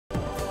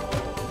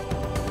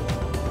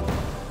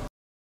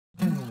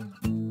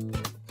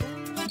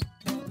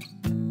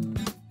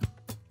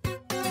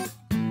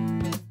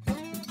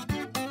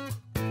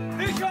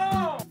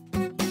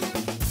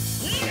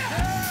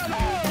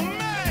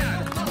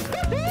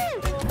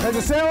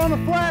There's a sail on the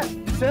flat.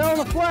 Sail on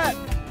the flat.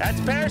 That's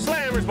a pair of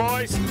slammers,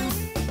 boys.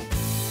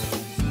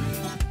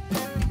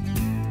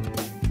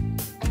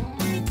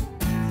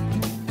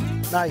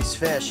 Nice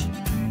fish.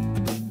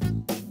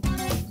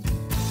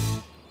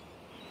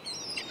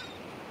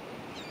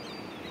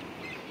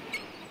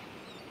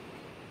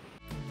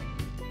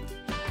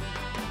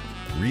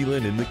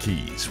 Reeling in the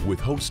Keys with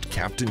host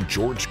Captain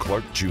George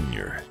Clark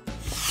Jr.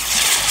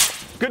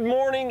 Good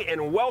morning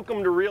and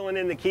welcome to Reeling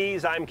in the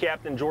Keys. I'm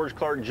Captain George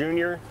Clark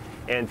Jr.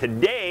 and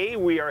today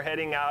we are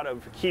heading out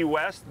of Key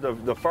West,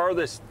 the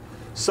farthest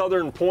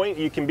southern point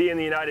you can be in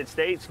the United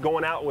States,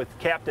 going out with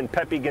Captain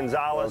Pepe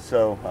Gonzalez.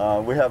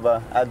 So we have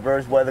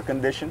adverse weather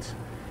conditions,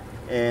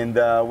 and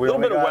a little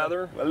bit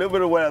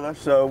of weather.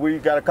 So we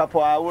got a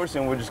couple hours,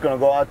 and we're just going to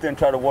go out there and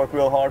try to work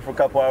real hard for a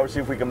couple hours,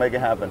 see if we can make it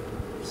happen.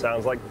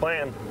 Sounds like a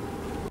plan.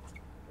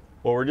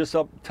 Well, we're just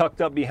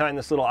tucked up behind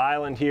this little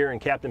island here,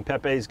 and Captain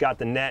Pepe's got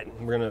the net.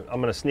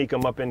 I'm gonna sneak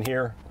him up in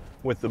here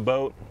with the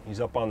boat. He's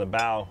up on the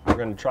bow. We're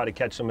gonna try to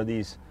catch some of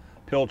these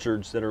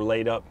pilchards that are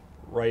laid up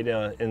right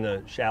in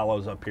the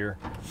shallows up here.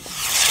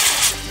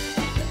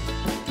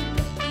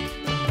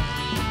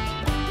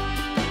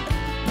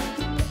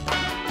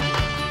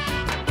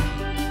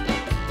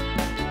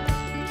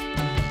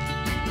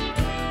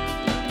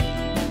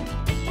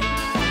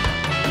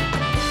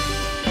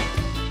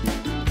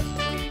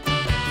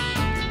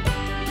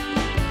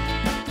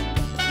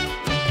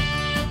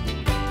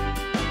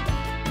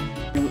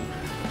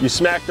 You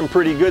smacked them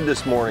pretty good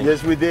this morning.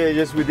 Yes, we did.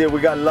 Yes, we did.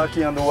 We got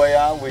lucky on the way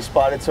out. We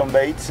spotted some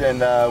baits, and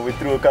we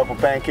threw a couple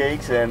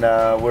pancakes, and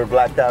we're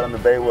blacked out on the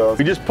bait whales.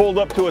 We just pulled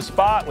up to a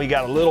spot. We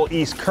got a little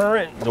east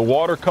current. The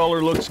water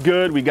color looks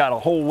good. We got a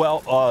whole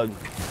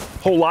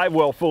live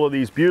well full of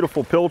these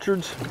beautiful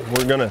pilchards.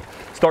 We're gonna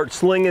start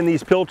slinging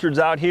these pilchards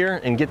out here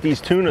and get these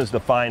tunas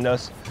to find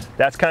us.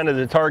 That's kind of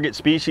the target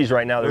species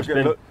right now.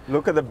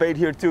 Look at the bait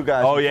here too,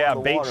 guys. Oh yeah,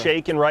 bait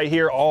shaking right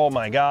here. Oh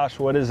my gosh,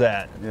 what is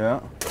that?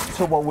 Yeah.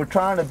 So what we're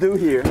trying to do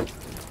here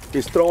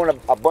is throwing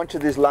a bunch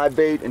of this live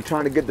bait and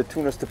trying to get the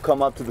tunas to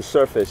come up to the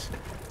surface.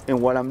 And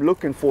what I'm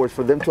looking for is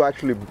for them to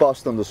actually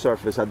bust on the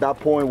surface. At that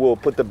point, we'll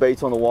put the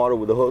baits on the water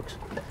with the hooks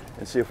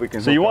and see if we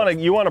can. So you want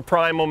to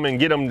prime them and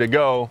get them to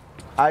go.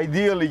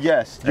 Ideally,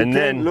 yes. And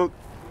then look,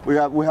 we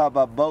have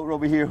a boat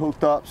over here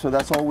hooked up, so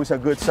that's always a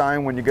good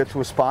sign when you get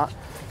to a spot.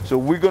 So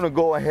we're gonna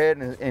go ahead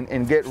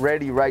and get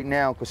ready right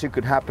now, because it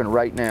could happen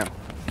right now.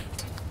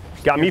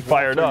 Got me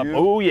fired up.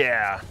 Oh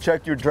yeah.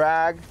 Check your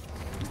drag.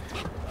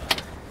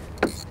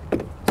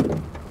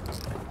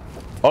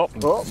 Oh,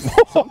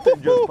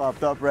 Something just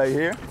popped up right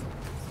here.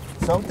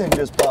 Something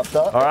just popped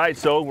up. All right,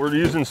 so we're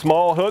using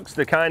small hooks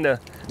to kind of,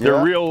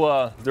 they're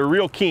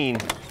real keen.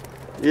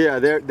 Yeah,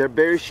 they're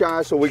very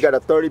shy, so we got a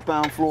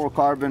 30-pound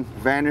fluorocarbon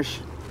Vanish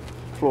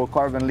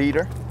fluorocarbon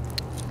leader.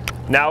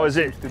 Now is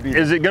it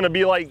going to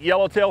be like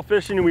yellowtail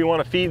fishing and we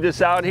want to feed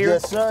this out here?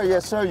 Yes sir,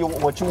 yes sir.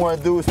 What you want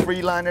to do is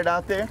free line it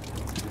out there.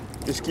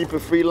 Just keep it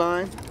free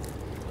line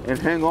and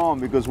hang on,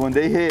 because when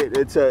they hit,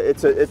 it's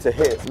a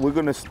hit. We're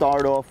gonna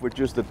start off with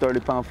just the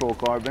 30-pound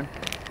fluorocarbon.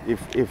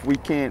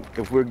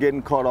 If we're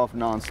getting caught off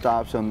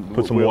non-stop,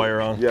 put some wire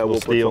on. Yeah, we'll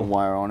put some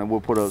wire on, and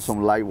we'll put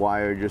some light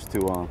wire just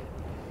to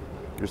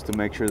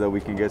make sure that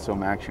we can get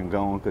some action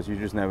going, because you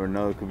just never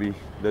know.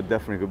 There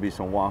definitely could be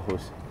some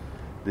wahoos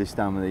this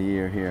time of the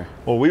year here.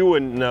 Well, we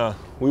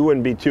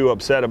wouldn't be too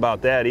upset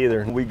about that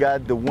either. We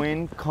got the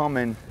wind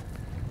coming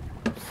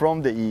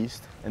from the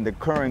east and the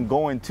current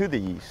going to the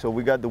east, so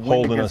we got the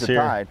wind against the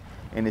tide,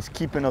 and it's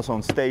keeping us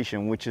on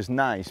station, which is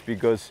nice,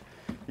 because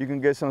you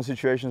can get some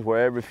situations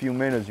where every few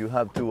minutes you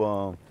have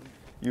to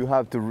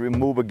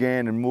move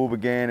again,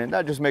 and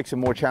that just makes it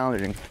more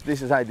challenging.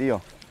 This is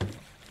ideal.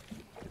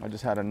 I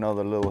just had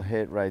another little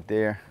hit right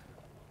there.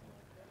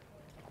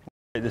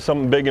 There's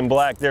something big and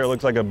black there. It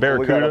looks like a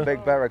barracuda. We got a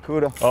big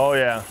barracuda. Oh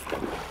yeah.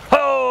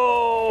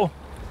 Oh!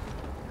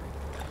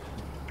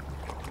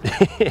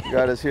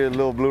 Got us here a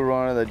little blue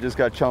runner that just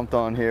got chumped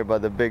on here by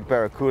the big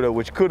barracuda,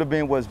 which could have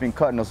been what's been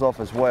cutting us off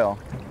as well.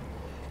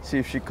 See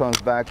if she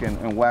comes back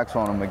and whacks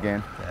on him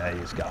again. Yeah, he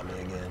just got me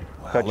again.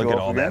 Wow, look at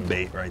all that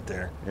bait right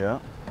there. Yeah.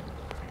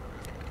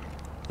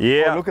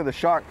 Yeah. Oh, look at the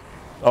shark.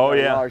 Oh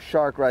yeah. Large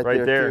shark right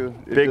there too.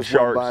 Big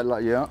shark.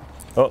 Yeah.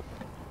 Oh.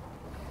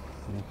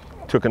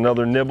 Took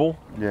another nibble.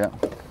 Yeah.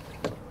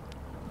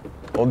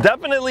 Well,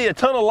 definitely a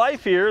ton of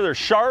life here. There's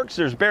sharks,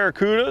 there's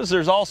barracudas,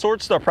 there's all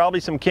sorts of stuff. Probably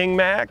some king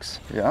macs.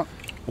 Yeah.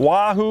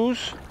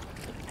 Wahoos.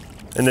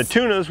 And the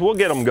tunas, we'll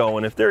get them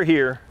going. If they're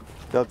here,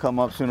 they'll come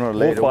up sooner or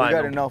later. We'll we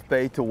got enough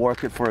bait to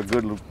work it for a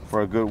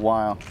good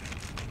while.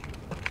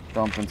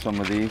 Dumping some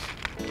of these.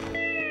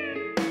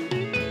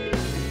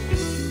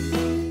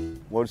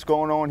 What's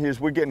going on here is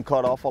we're getting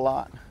cut off a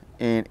lot,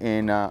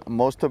 and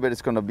most of it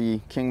is going to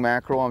be king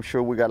mackerel. I'm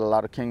sure we got a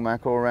lot of king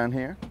mackerel around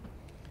here.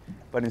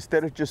 But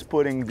instead of just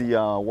putting the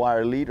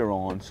wire leader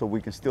on so we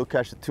can still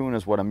catch the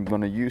tunas, what I'm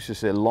going to use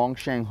is a long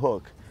shank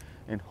hook,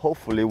 and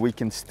hopefully we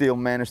can still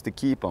manage to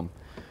keep them.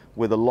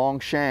 With a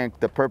long shank,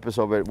 the purpose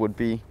of it would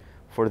be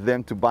for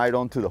them to bite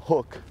onto the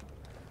hook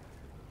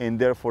and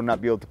therefore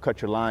not be able to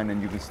cut your line,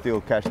 and you can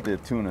still catch the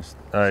tuna.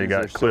 Oh, you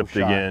got clipped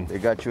again. They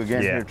got you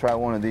again. Yeah. Here, try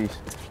one of these.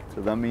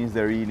 So that means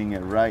they're eating it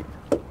right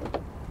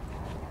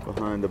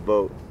behind the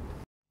boat.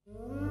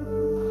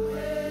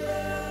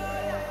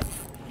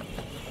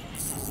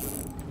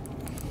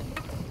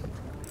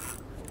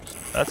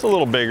 That's a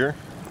little bigger.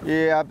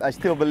 Yeah, I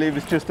still believe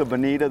it's just a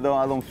bonita, though.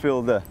 I don't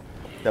feel the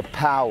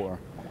power.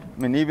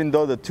 I mean, even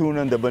though the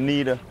tuna and the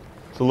bonita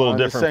It's a little are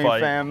different the same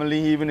fight. family,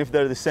 even if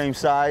they're the same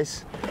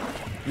size,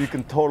 you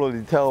can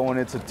totally tell when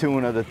it's a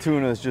tuna. The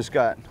tuna's just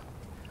got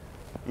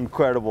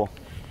incredible.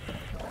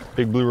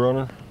 Big blue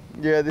runner.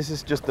 Yeah, this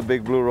is just a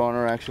big blue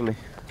runner, actually.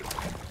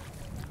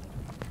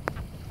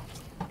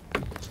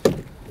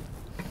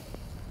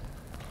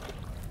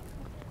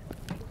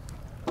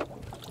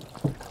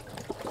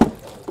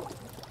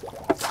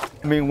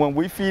 I mean, when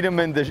we feed them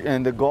in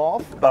the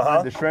Gulf,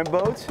 behind the shrimp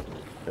boats,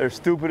 they're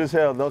stupid as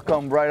hell. They'll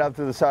come right up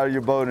to the side of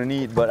your boat and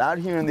eat. But out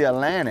here in the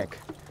Atlantic,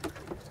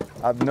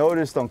 I've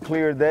noticed on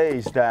clear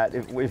days that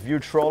if you're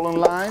trolling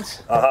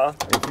lines,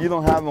 if you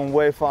don't have them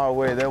way far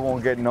away, they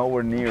won't get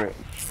nowhere near it.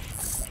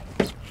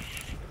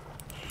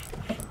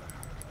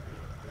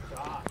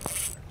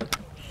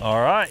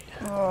 All right.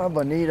 Oh,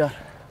 bonita.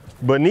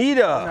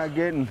 Bonita. I'm not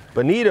getting.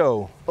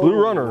 Bonito. Blue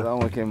runner. That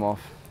one came off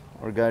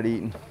or got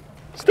eaten.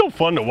 Still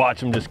fun to watch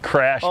them just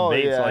crash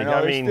baits. Yeah, Like, no, I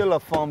it's mean, still a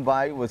fun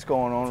bite. What's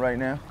going on right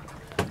now?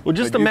 well,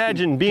 just But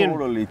imagine you can being.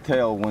 totally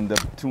tell when the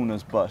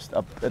tuna's bust.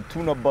 A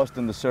tuna bust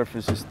on the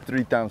surface is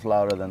 3 times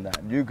louder than that.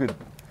 You could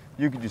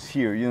just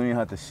hear. You don't even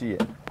have to see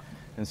it.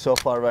 And so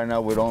far right now,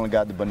 we've only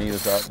got the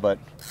bonitas up, but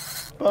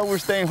we're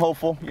staying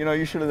hopeful. You know,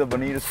 usually the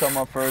bonitas come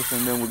up first,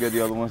 and then we'll get the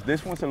other ones.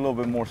 This one's a little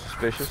bit more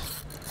suspicious.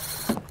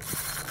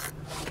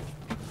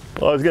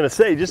 Well, I was gonna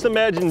say, just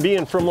imagine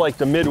being from like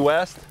the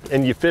Midwest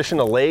and you fish in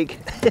a lake,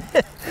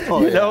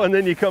 you know, and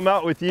then you come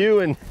out with you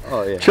and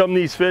chum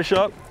these fish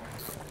up.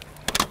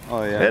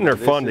 Oh yeah. And they're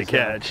fun to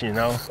catch, you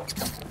know.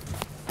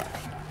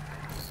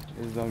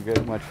 These don't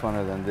get much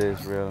funner than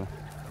this, really.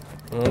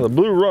 Well, the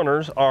blue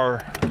runners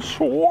are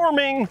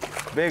swarming.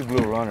 Big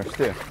blue runners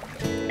too.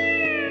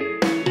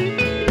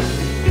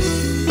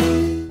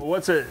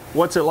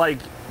 What's it like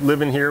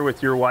living here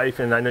with your wife?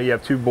 And I know you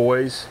have 2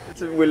 boys.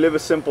 We live a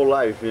simple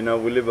life, you know.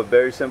 We live a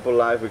very simple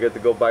life. We get to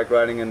go bike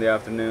riding in the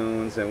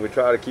afternoons, and we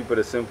try to keep it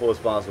as simple as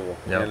possible.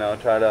 Yep. You know,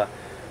 try to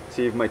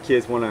see if my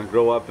kids want to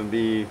grow up and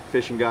be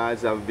fishing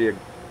guides. That would be a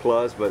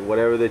plus. But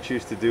whatever they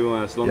choose to do,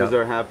 and as long as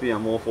they're happy,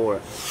 I'm all for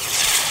it.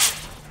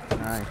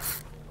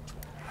 Nice.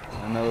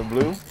 Another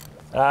blue?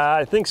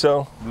 I think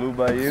so. Blue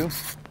Bayou.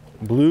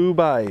 Blue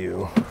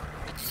Bayou.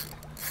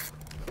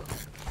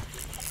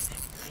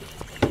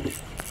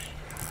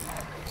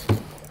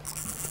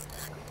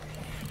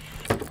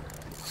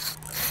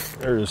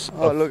 There's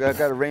look, I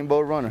got a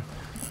rainbow runner.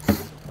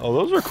 Oh,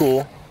 those are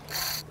cool.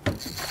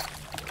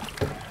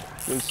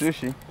 Good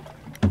sushi.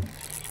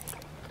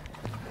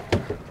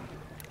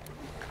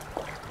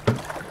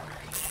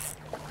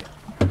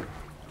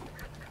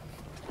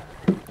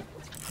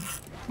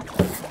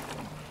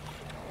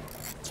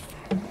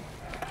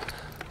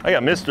 I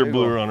got Mr.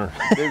 Blue Runner.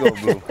 Big old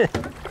blue.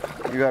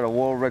 You got a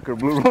world record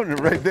blue runner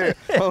right there.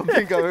 I don't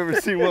think I've ever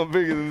seen one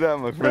bigger than that,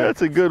 my friend.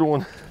 That's a good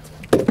one.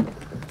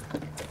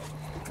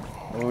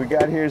 What we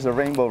got here is a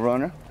rainbow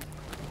runner.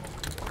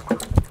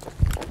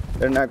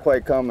 They're not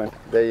quite common.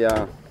 They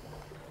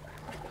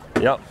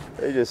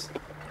they just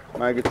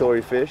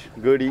migratory fish,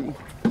 good eating,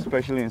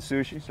 especially in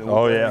sushi. So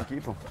we'll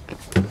keep them.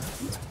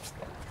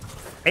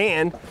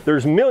 And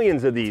there's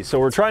millions of these, so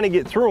we're trying to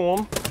get through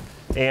them,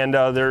 and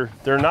they're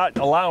not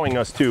allowing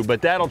us to,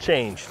 but that'll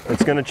change.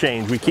 It's going to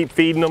change. We keep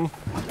feeding them.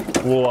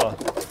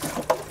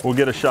 We'll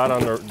get a shot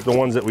on the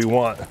ones that we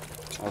want.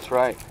 That's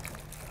right.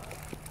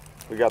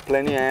 We got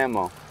plenty of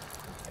ammo.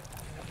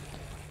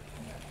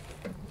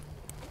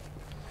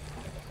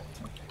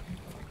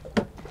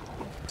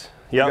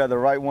 Yep. We got the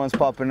right ones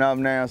popping up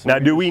now. So now,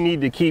 do we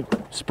need to keep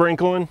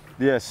sprinkling?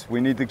 Yes,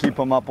 we need to keep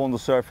them up on the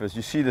surface.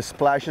 You see the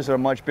splashes are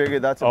much bigger.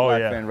 That's a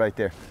blackfin right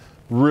there.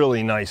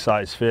 Really nice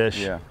size fish.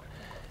 Yeah.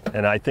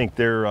 And I think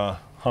they're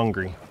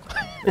hungry.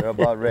 They're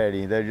about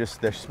ready. They're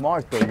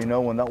smart though. You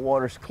know, when that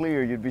water's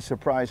clear, you'd be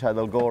surprised how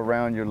they'll go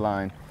around your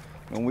line.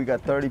 When we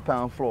got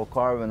 30-pound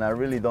fluorocarbon, I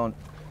really don't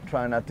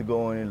try not to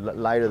go any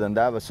lighter than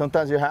that, but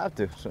sometimes you have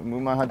to. So we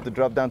might have to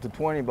drop down to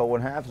 20, but what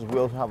happens is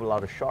we'll have a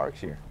lot of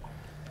sharks here.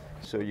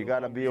 So you got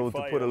to be able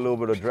to put a little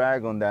bit of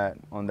drag on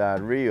that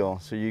reel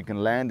so you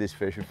can land this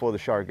fish before the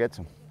shark gets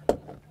them.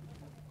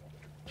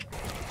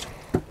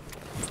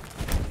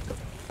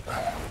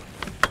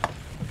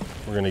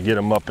 We're gonna get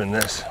them up in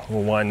this.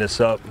 We'll wind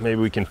this up.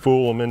 Maybe we can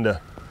fool them into.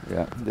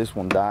 Yeah, this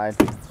one died.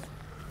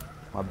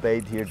 My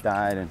bait here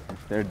died, and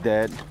if they're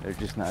dead, they're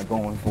just not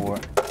going for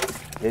it.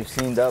 They've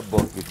seen that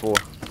book before.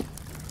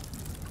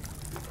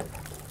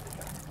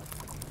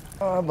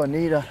 Oh,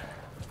 bonita.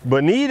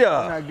 Bonita.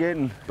 I'm not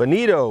getting.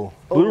 Bonito.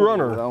 Blue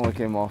runner. That one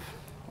came off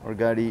or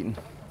got eaten.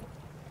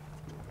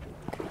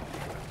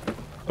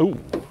 Ooh.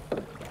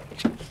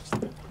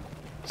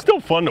 Still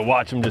fun to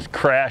watch them just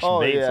crash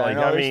baits. Yeah, like,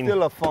 I mean, it's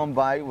still a fun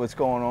bite. What's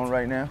going on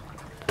right now?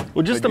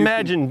 Well, just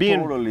imagine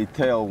being totally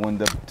tell when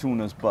the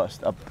tunas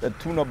bust. A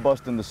tuna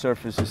bust on the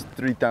surface is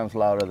 3 times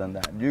louder than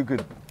that. You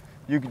could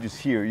just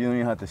hear. You don't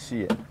even have to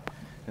see it.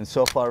 And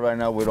so far right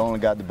now we've only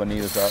got the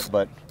bonitas up,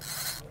 but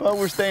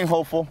we're staying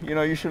hopeful. You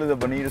know, usually the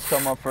bonitas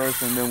come up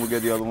first, and then we'll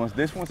get the other ones.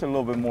 This one's a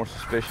little bit more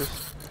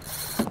suspicious.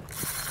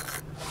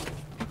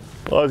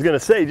 Well, I was gonna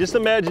say, just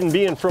imagine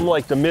being from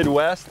like the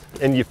Midwest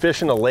and you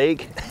fish in a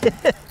lake,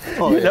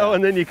 you know,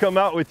 and then you come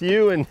out with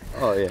you and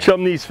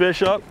chum these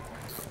fish up.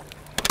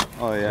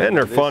 Oh yeah. And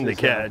they're fun to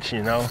catch,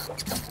 you know.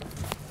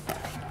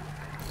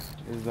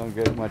 These don't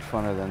get much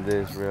funner than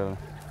this, really.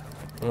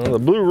 The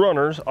blue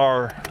runners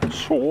are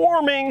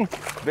swarming.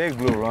 Big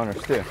blue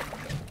runners too.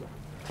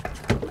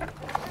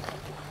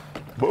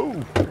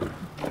 Boom.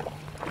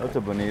 That's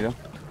a bonita.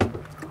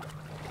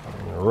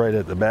 Right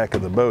at the back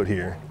of the boat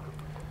here.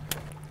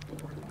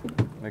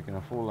 Making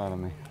a fool out of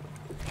me.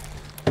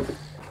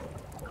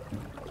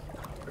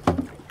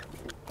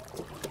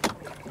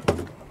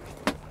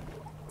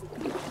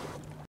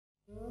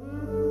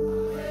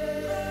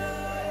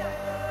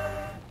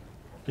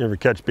 You ever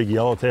catch big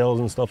yellowtails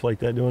and stuff like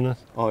that doing this?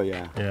 Oh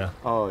yeah. Yeah.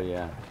 Oh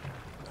yeah.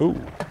 Ooh.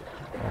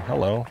 Oh,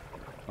 hello.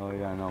 Oh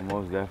yeah, no,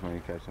 most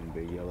definitely catch some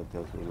big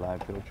yellowtails with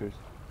live filters.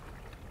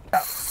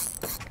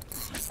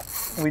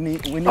 We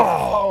need.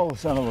 Oh,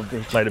 son of a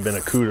bitch! Might have been a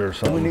cooter or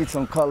something. We need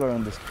some color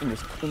in this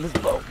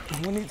boat.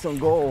 We need some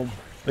gold.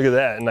 Look at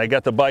that, and I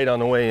got the bite on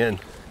the way in.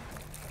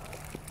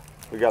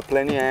 We got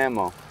plenty of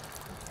ammo.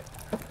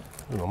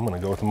 Ooh, I'm gonna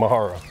go with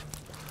Mahara.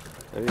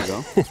 There you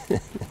go.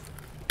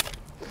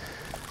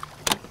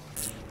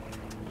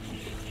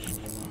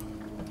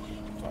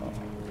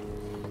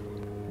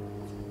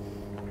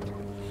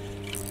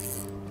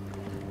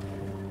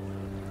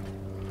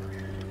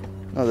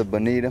 Another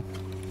bonita.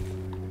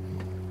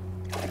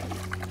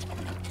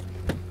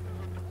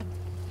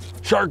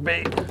 Shark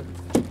bait.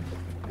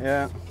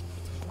 Yeah.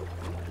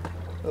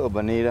 Little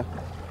bonita.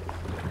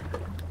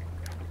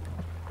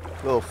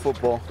 Little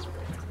football.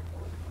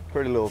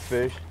 Pretty little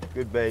fish.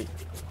 Good bait.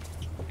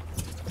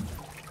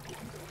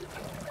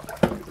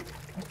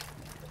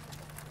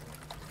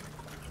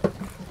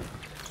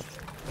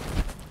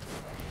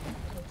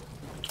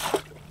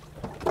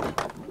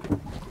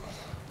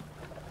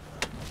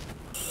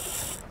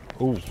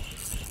 Ooh.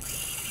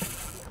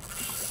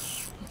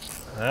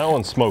 That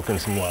one's smoking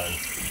some line.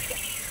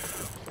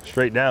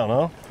 Straight down,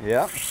 huh?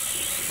 Yeah.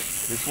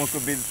 This one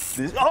could be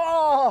this.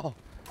 Oh!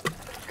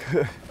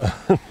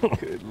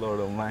 Good Lord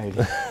Almighty.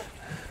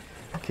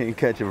 Can't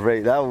catch a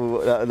break. That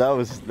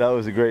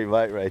was a great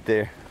bite right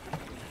there.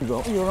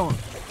 Go. You're on.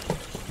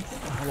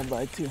 I had a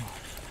bite too.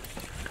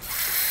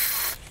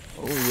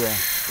 Oh yeah.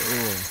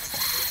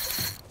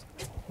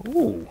 Oh.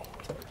 Ooh.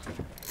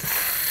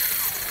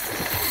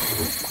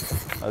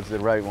 That's the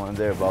right one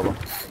there, Bubba.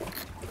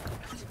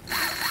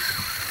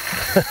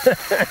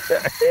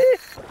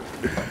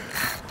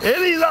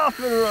 And he's off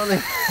and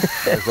running.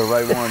 That's the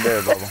right one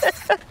there,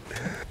 Bubba.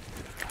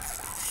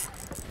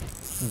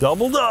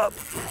 Doubled up.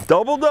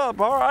 Doubled up.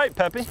 All right,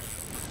 Pepe.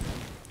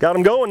 Got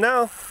him going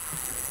now.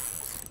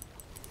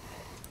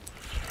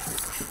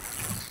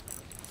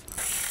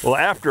 Well,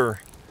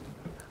 after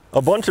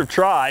a bunch of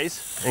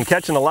tries and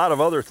catching a lot of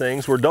other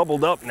things, we're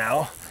doubled up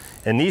now.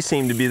 And these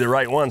seem to be the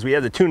right ones. We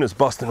had the tunas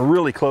busting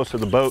really close to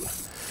the boat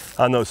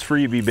on those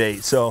freebie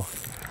baits. So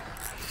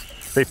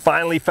they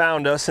finally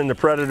found us, and the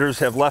predators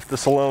have left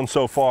us alone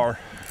so far.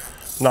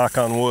 Knock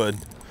on wood.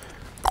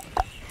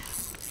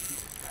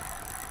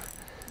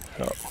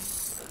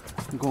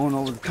 I'm going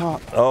over the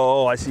top.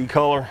 Oh, I see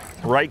color.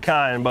 Right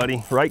kind,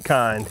 buddy. Right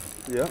kind.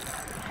 Yep.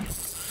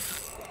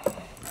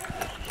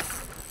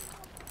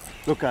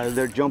 Look at it.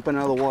 They're jumping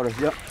out of the water.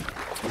 Yep.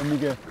 Let me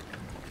get.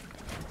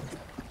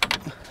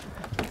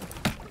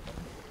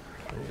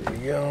 There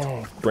you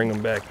go. Bring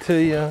them back to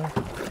you.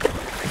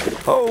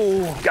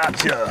 Oh,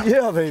 gotcha.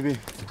 Yeah, baby.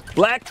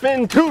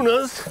 Blackfin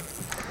tunas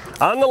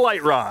on the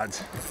light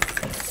rods.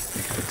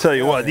 Tell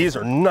you what, these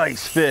are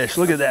nice fish.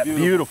 Look at that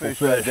beautiful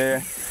fish. Right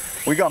there.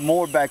 We got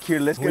more back here.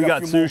 Let's get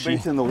a few more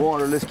baits in the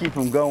water. Let's keep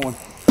them going.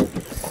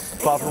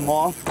 Pop them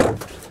off.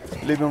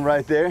 Leave them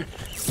right there.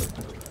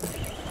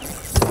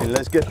 And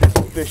let's get this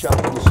fish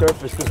out on the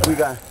surface because we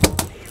got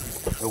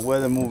the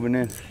weather moving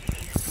in.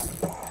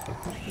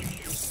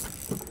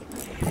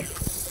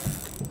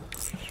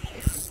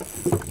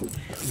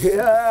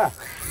 Yeah.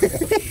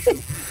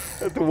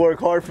 Have to work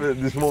hard for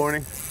it this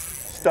morning.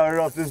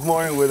 Started off this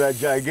morning with that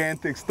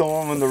gigantic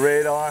storm on the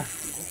radar.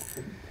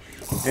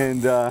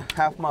 And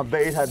half my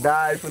bait had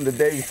died from the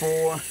day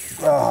before.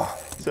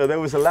 So there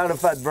was a lot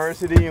of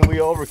adversity and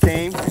we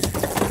overcame.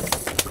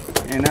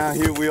 And now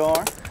here we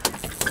are.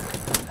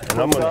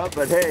 And I'm gonna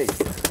but hey,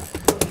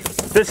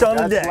 fish on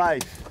the deck. That's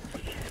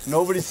life.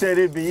 Nobody said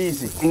it'd be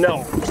easy.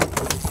 No.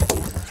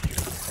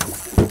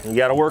 You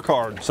gotta work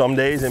hard. Some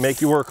days they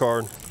make you work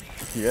hard.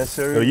 Yes,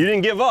 sir. So you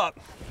didn't give up.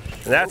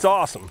 And that's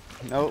awesome.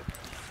 Nope.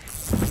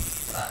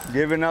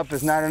 Giving up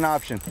is not an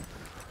option.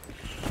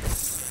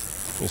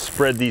 You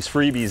spread these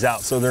freebies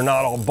out so they're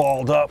not all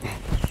balled up.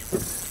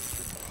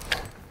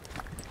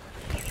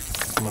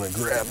 I'm gonna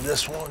grab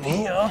this one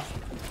here.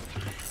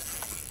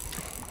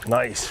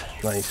 Nice,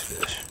 nice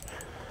fish.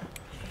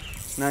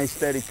 Nice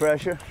steady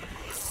pressure.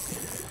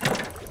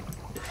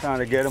 Trying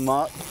to get them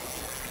up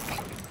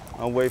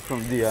away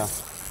from the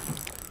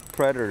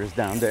predators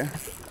down there.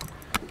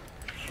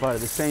 But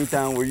at the same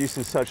time, we're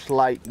using such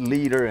light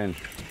leader and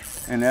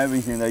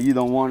everything that you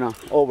don't want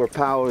to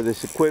overpower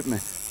this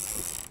equipment.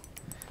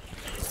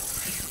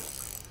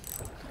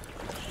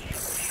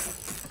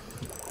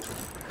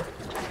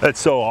 That's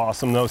so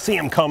awesome though. See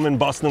them coming,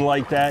 busting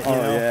like that, you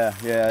know? Yeah,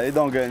 yeah. It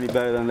don't get any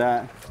better than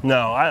that.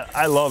 No,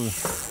 I love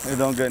it.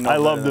 Don't get no I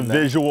love the that.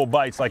 Visual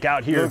bites, like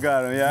out here. Look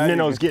at them, yeah.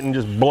 Minnows getting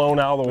just blown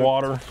out of the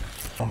water.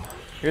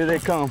 Here they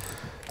come.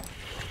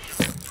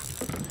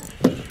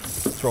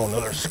 Throw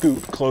another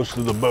scoop close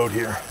to the boat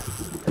here.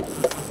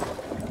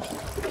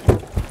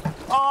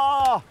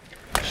 Oh,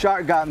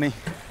 shark got me.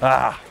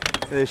 Ah.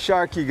 The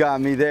sharky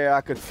got me there.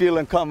 I could feel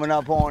him coming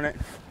up on it.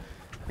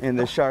 And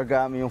the shark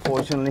got me,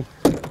 unfortunately.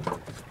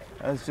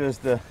 That's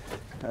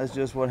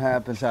just what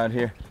happens out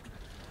here.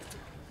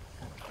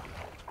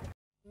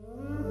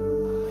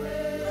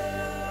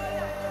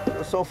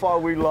 So far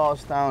we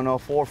lost, I don't know,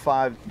 4 or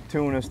 5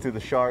 tunas to the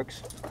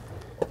sharks.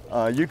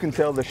 You can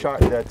tell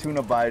the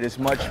tuna bite is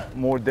much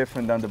more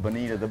different than the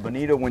bonita. The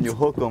bonita, when you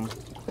hook them,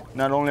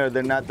 not only are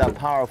they not that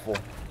powerful,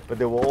 but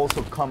they will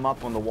also come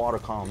up on the water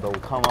column. They will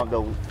come up,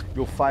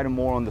 you'll fight them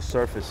more on the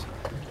surface.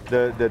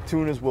 The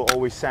tunas will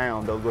always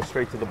sound, they'll go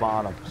straight to the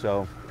bottom.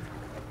 So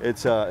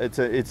it's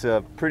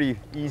a pretty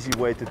easy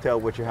way to tell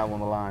what you have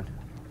on the line.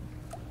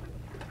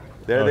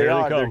 There they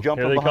are, they're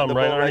jumping behind the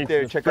boat right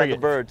there. Check out the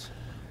birds.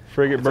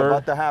 Frigate bird. It's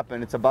about to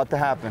happen, it's about to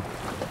happen.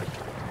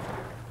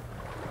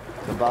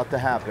 It's about to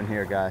happen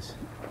here, guys.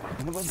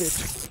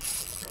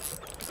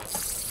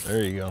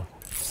 There you go.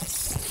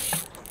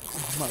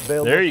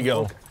 There you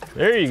go.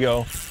 There you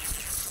go.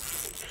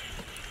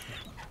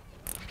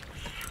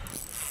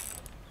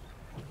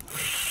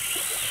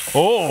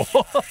 Oh!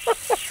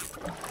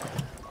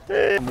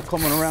 I'm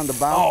coming around the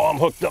bow. Oh, I'm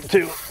hooked up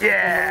too.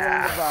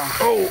 Yeah!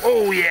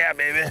 Oh yeah,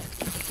 baby.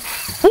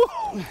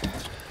 Woo!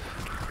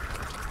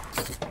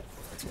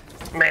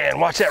 Man,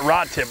 watch that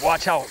rod tip.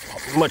 Watch how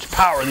much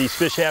power these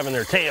fish have in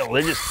their tail.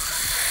 They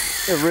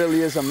just... It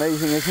really is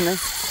amazing, isn't it?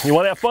 You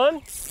want to have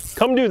fun?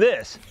 Come do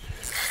this.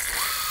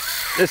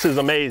 This is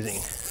amazing.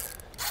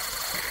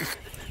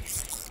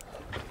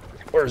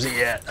 Where's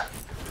he at?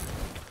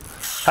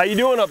 How you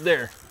doing up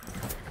there?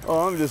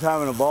 Oh, I'm just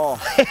having a ball.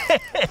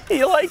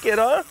 You like it,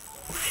 huh?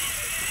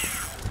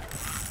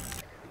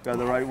 Got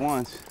the right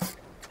ones.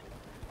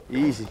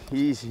 Easy,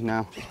 easy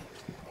now.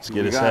 Let's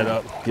get his head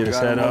up. Get his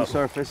head up.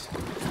 Surface.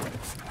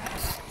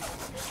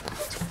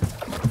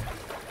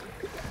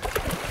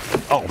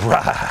 All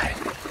right.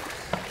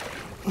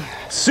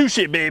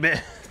 Sushi, baby.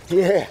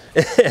 Yeah.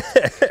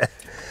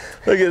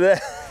 Look at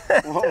that.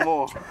 One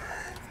more.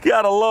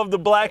 Gotta love the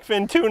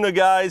blackfin tuna,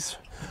 guys.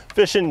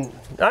 Fishing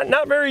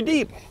not very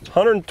deep.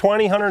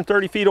 120,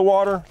 130 feet of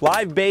water.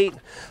 Live bait,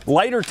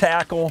 lighter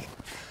tackle.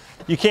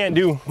 You can't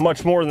do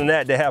much more than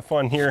that to have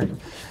fun here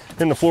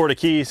in the Florida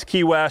Keys,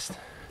 Key West.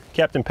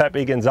 Captain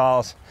Pepe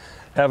Gonzalez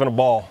having a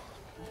ball.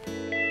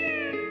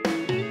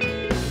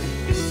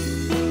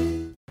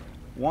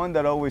 One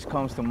that always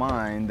comes to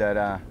mind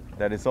that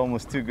it's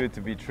almost too good to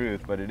be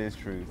truth, but it is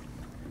truth.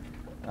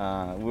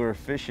 We were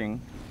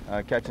fishing,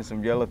 catching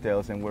some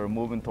yellowtails, and we were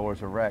moving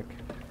towards a wreck.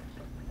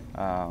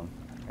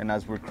 And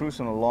as we're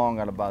cruising along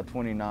at about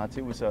 20 knots,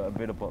 it was a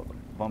bit of a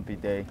bumpy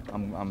day.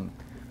 I'm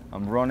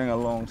running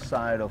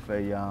alongside of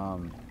a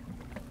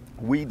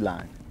weed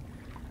line.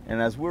 And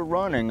as we're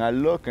running, I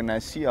look and I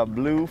see a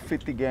blue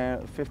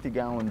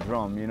 50-gallon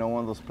drum, you know,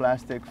 one of those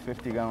plastic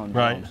 50-gallon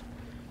drums. Right.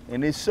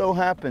 And it so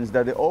happens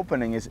that the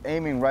opening is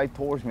aiming right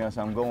towards me as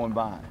I'm going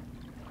by.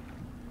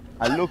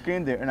 I look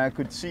in there and I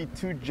could see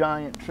 2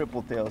 giant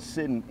triple tails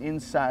sitting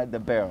inside the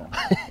barrel.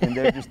 And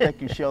they're just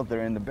taking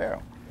shelter in the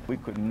barrel. We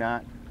could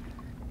not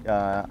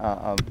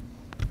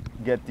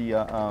get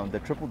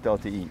the triple tail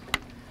to eat.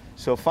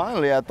 So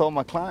finally I told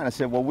my client, I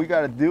said, what we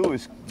got to do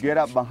is get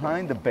up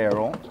behind the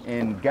barrel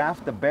and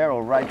gaff the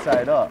barrel right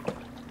side up.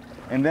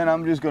 And then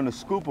I'm just going to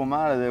scoop them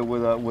out of there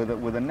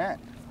with a net.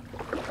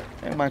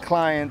 And my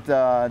client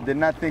did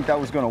not think that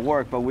was going to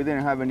work, but we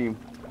didn't have any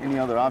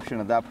other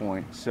option at that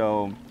point.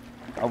 So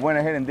I went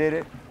ahead and did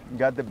it,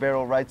 got the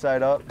barrel right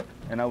side up,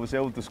 and I was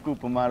able to scoop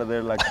them out of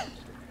there like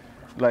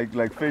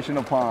fish in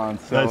a pond.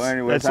 So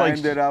anyways, I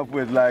ended up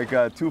with like 2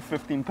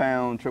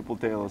 15-pound triple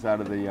tails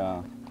out of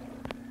the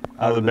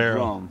barrel.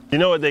 drum. You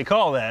know what they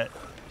call that?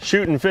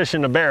 Shooting fish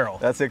in a barrel.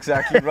 That's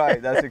exactly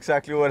right. That's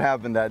exactly what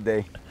happened that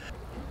day.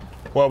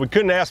 Well, we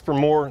couldn't ask for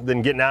more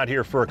than getting out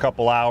here for a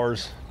couple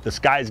hours. The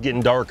sky's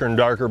getting darker and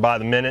darker by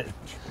the minute.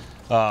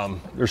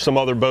 There's some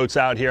other boats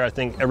out here. I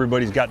think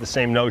everybody's got the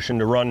same notion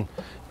to run,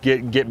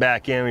 get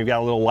back in. We've got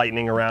a little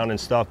lightning around and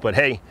stuff. But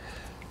hey,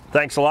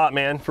 thanks a lot,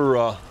 man,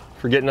 for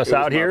getting us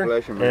out here. It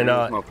was my pleasure, man. It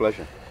was my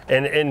pleasure.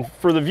 And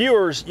for the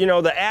viewers, you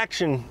know, the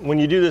action when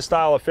you do this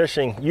style of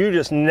fishing, you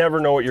just never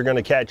know what you're going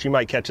to catch. You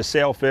might catch a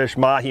sailfish,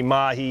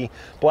 mahi-mahi,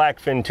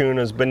 blackfin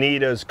tunas,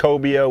 bonitas,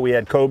 cobia. We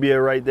had cobia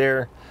right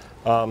there.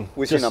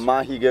 We've seen a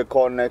mahi get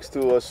caught next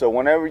to us. So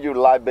whenever you're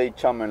live bait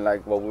chumming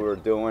like what we were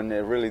doing,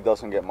 it really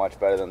doesn't get much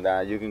better than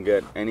that. You can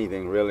get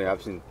anything really.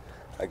 I've seen,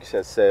 like you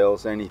said,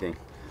 sails, anything.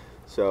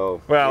 So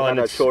well, we and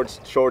had a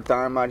short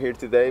time out here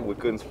today. We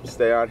couldn't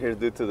stay out here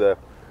due to the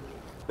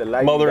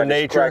lightning Mother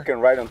Nature cracking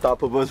right on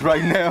top of us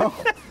right now.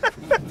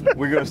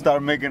 We're gonna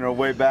start making our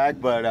way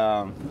back, but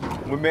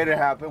we made it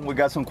happen. We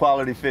got some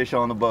quality fish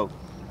on the boat.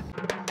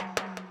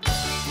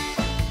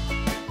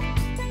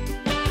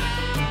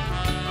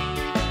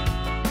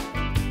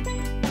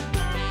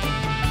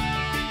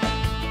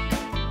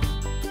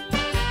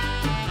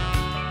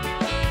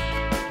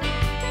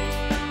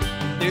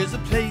 There's a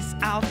place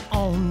out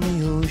on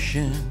the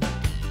ocean,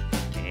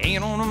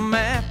 ain't on a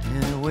map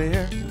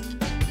anywhere.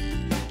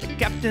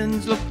 The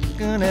captain's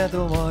looking at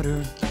the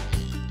water,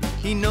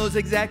 he knows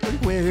exactly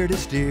where to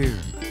steer.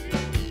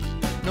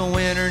 No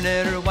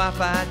internet or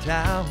Wi-Fi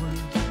towers,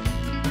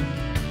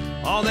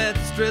 all that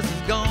stress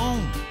is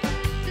gone.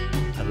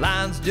 The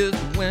line's just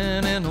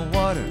went in the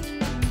water,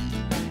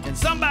 and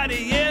somebody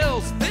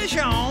yells, "Fish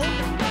on!"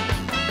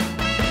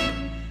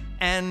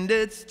 And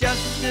it's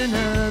just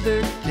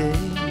another day,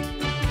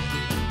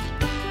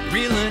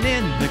 reeling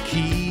in the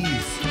keys.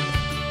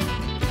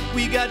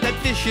 We got that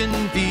fishing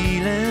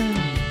feeling,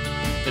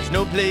 there's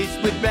no place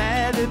we'd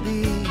rather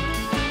be.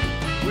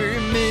 We're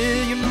a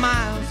million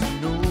miles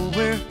from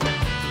nowhere, but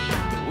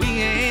we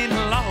ain't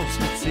lost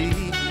at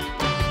sea.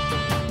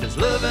 Just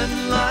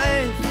living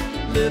life,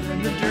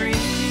 living the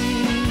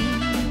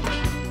dream,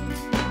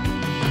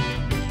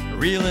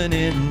 reeling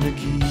in the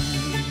keys.